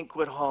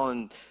banquet hall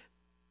and,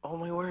 oh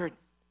my word,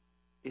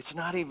 it's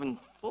not even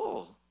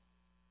full.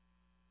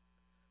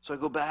 So I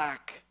go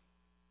back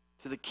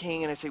to the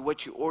king and I say,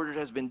 what you ordered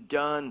has been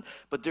done,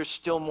 but there's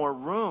still more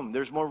room.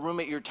 There's more room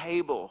at your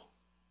table.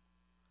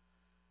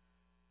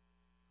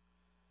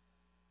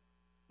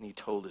 And he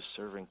told his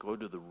servant, go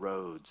to the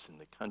roads and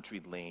the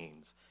country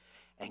lanes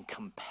and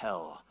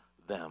compel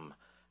them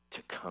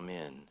to come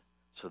in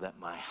so that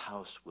my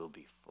house will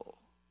be full.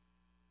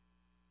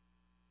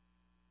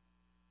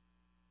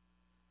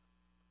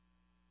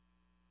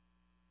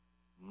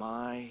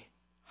 My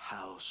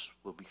house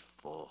will be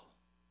full.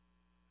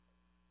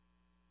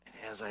 And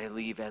as I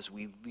leave, as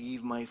we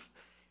leave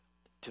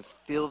to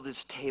fill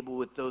this table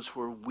with those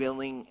who are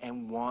willing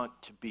and want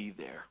to be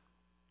there.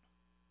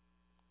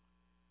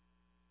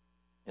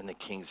 And the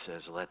king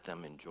says, let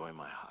them enjoy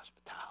my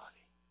hospitality.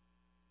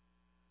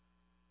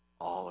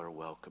 All are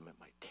welcome at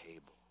my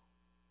table.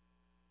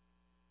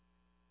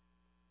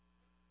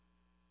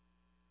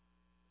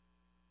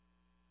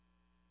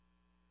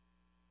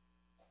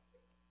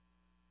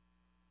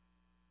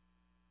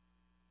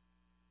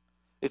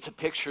 It's a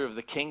picture of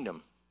the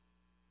kingdom.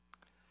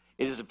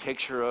 It is a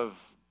picture of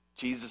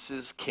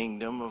Jesus'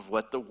 kingdom, of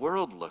what the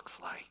world looks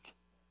like.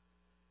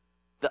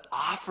 The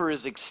offer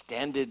is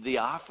extended, the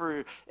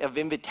offer of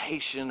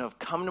invitation of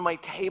come to my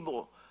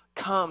table,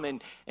 come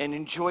and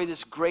enjoy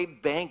this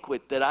great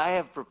banquet that I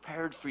have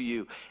prepared for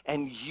you,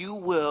 and you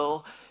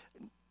will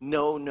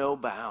know no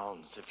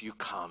bounds if you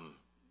come,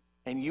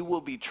 and you will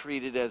be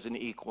treated as an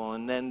equal.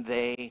 And then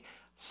a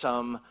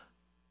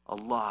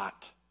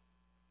lot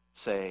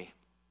say,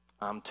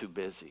 I'm too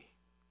busy.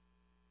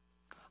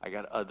 I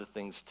got other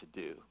things to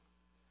do.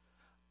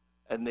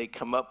 And they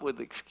come up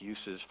with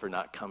excuses for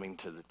not coming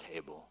to the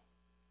table.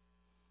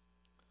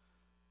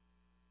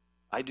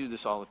 I do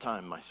this all the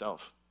time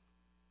myself.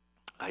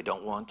 I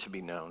don't want to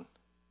be known.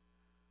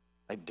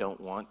 I don't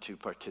want to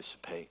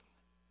participate.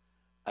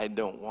 I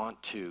don't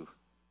want to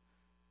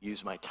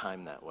use my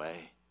time that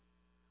way.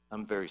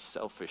 I'm very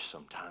selfish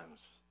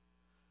sometimes.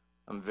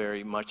 I'm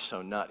very much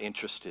so not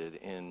interested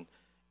in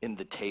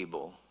the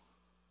table.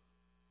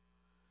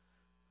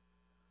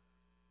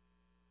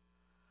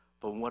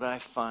 But what I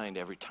find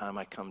every time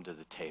I come to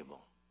the table,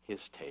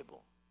 his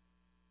table,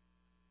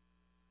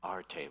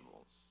 our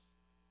tables,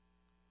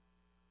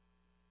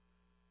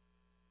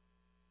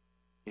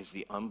 is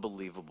the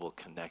unbelievable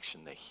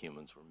connection that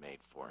humans were made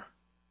for.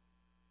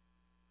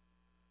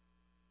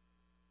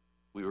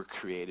 We were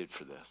created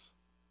for this.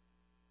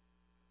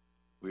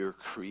 We were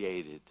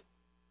created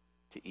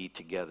to eat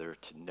together,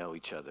 to know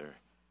each other,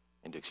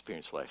 and to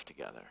experience life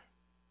together.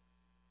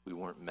 We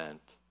weren't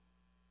meant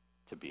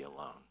to be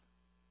alone.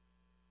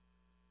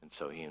 And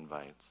so he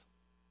invites.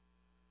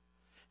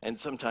 And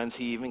sometimes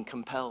he even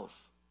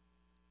compels.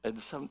 And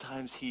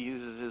sometimes he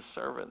uses his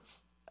servants.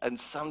 And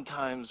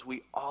sometimes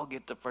we all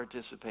get to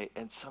participate,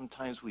 and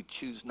sometimes we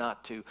choose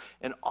not to.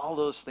 And all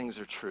those things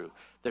are true.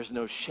 There's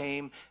no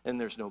shame and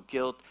there's no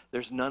guilt.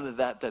 There's none of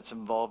that that's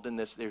involved in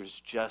this.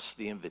 There's just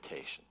the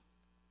invitation.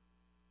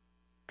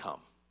 Come.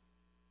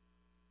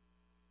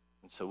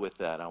 And so with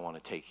that, I want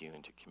to take you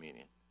into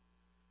communion.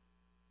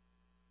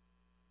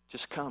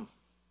 Just come.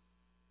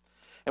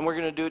 And we're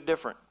going to do it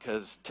different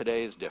because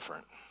today is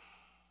different.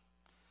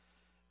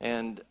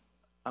 And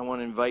I want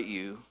to invite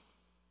you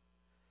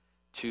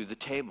to the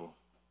table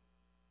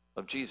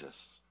of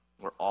Jesus,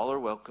 where all are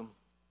welcome,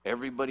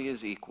 everybody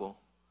is equal,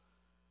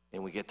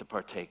 and we get to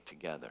partake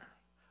together.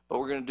 But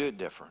we're going to do it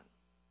different.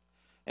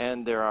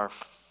 And there are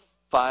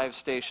 5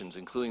 stations,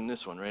 including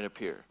this one right up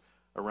here,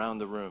 around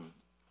the room.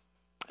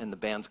 And the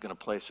band's going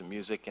to play some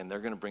music, and they're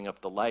going to bring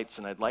up the lights.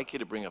 And I'd like you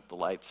to bring up the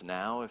lights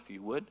now, if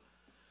you would,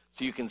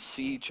 so you can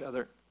see each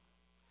other.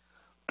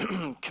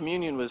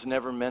 Communion was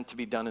never meant to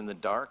be done in the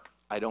dark,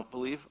 I don't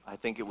believe. I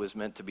think it was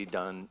meant to be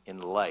done in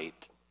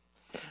light.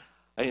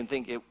 I didn't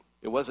think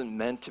it wasn't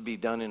meant to be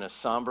done in a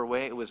somber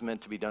way. It was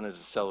meant to be done as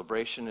a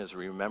celebration, as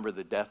we remember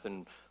the death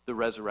and the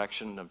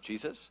resurrection of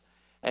Jesus.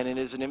 And it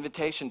is an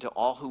invitation to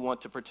all who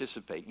want to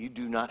participate. You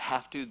do not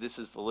have to. This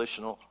is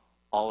volitional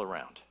all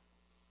around.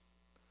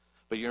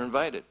 But you're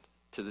invited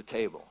to the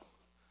table.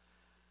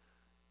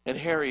 And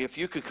Harry, if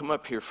you could come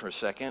up here for a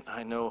second.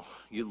 I know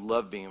you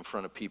love being in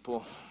front of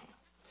people.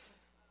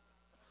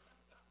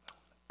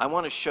 I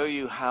want to show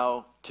you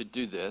how to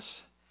do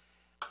this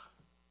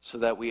so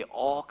that we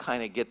all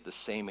kind of get the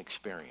same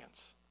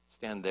experience.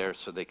 Stand there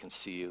so they can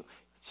see you.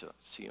 So,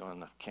 see you on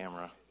the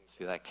camera.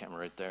 See that camera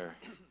right there?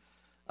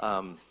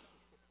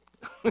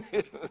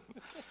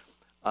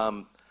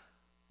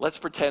 Let's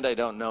pretend I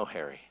don't know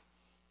Harry.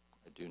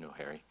 I do know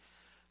Harry.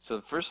 So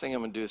the first thing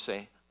I'm going to do is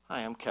say, hi,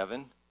 I'm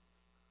Kevin.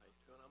 How you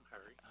doing? I'm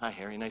Harry. Hi,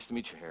 Harry. Nice to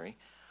meet you, Harry.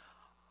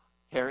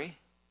 Harry,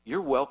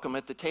 you're welcome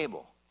at the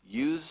table.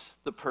 Use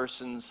the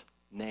person's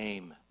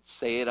name.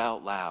 Say it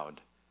out loud.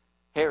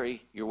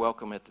 Harry, you're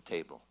welcome at the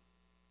table.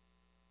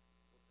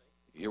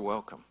 You're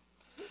welcome.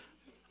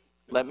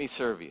 Let me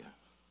serve you.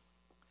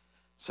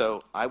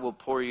 So I will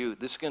pour you,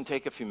 this is going to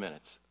take a few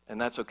minutes,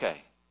 and that's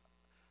okay.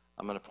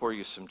 I'm going to pour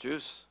you some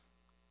juice,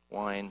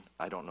 wine,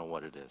 I don't know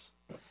what it is.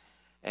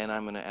 And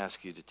I'm going to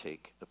ask you to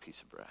take a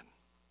piece of bread.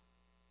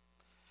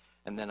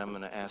 And then I'm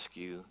going to ask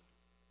you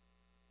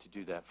to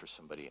do that for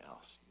somebody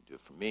else. You can do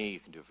it for me, you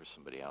can do it for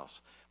somebody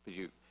else, but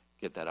you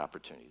get that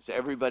opportunity. Does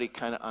everybody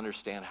kind of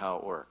understand how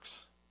it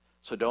works?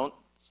 So don't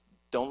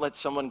let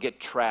someone get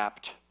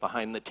trapped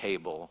behind the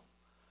table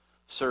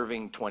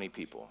serving 20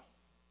 people.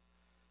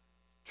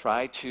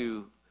 Try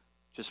to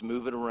just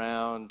move it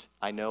around.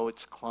 I know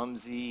it's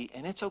clumsy,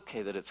 and it's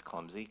okay that it's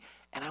clumsy.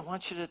 And I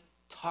want you to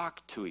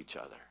talk to each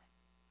other.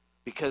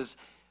 Because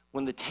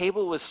when the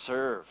table was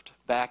served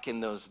back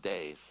in those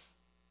days,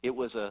 it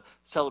was a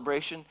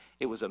celebration,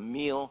 it was a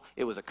meal,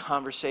 it was a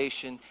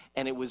conversation,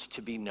 and it was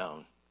to be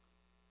known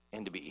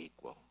and to be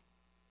equal.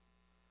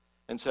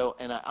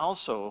 And I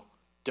also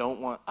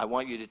I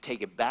want you to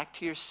take it back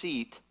to your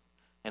seat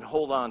and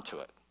hold on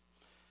to it.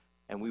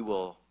 And we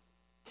will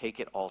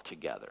take it all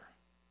together.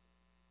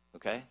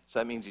 Okay? So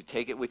that means you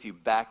take it with you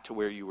back to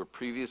where you were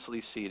previously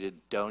seated.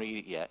 Don't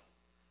eat it yet.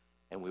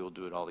 And we will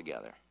do it all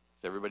together.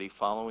 Is everybody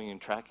following and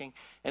tracking?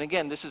 And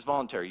again, this is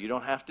voluntary. You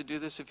don't have to do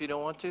this if you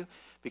don't want to,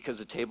 because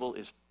the table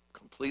is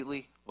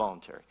completely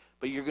voluntary.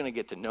 But you're going to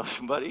get to know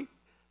somebody,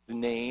 the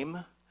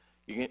name.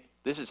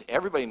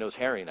 Everybody knows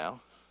Harry now.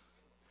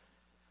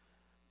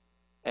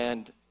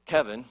 And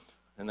Kevin,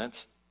 and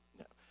that's,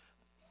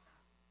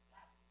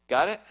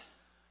 got it?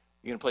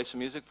 You going to play some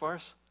music for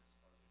us?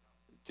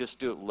 Just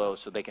do it low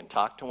so they can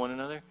talk to one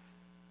another.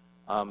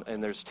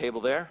 And there's a table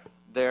there,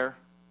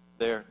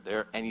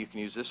 and you can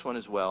use this one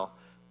as well.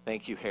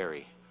 Thank you,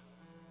 Harry.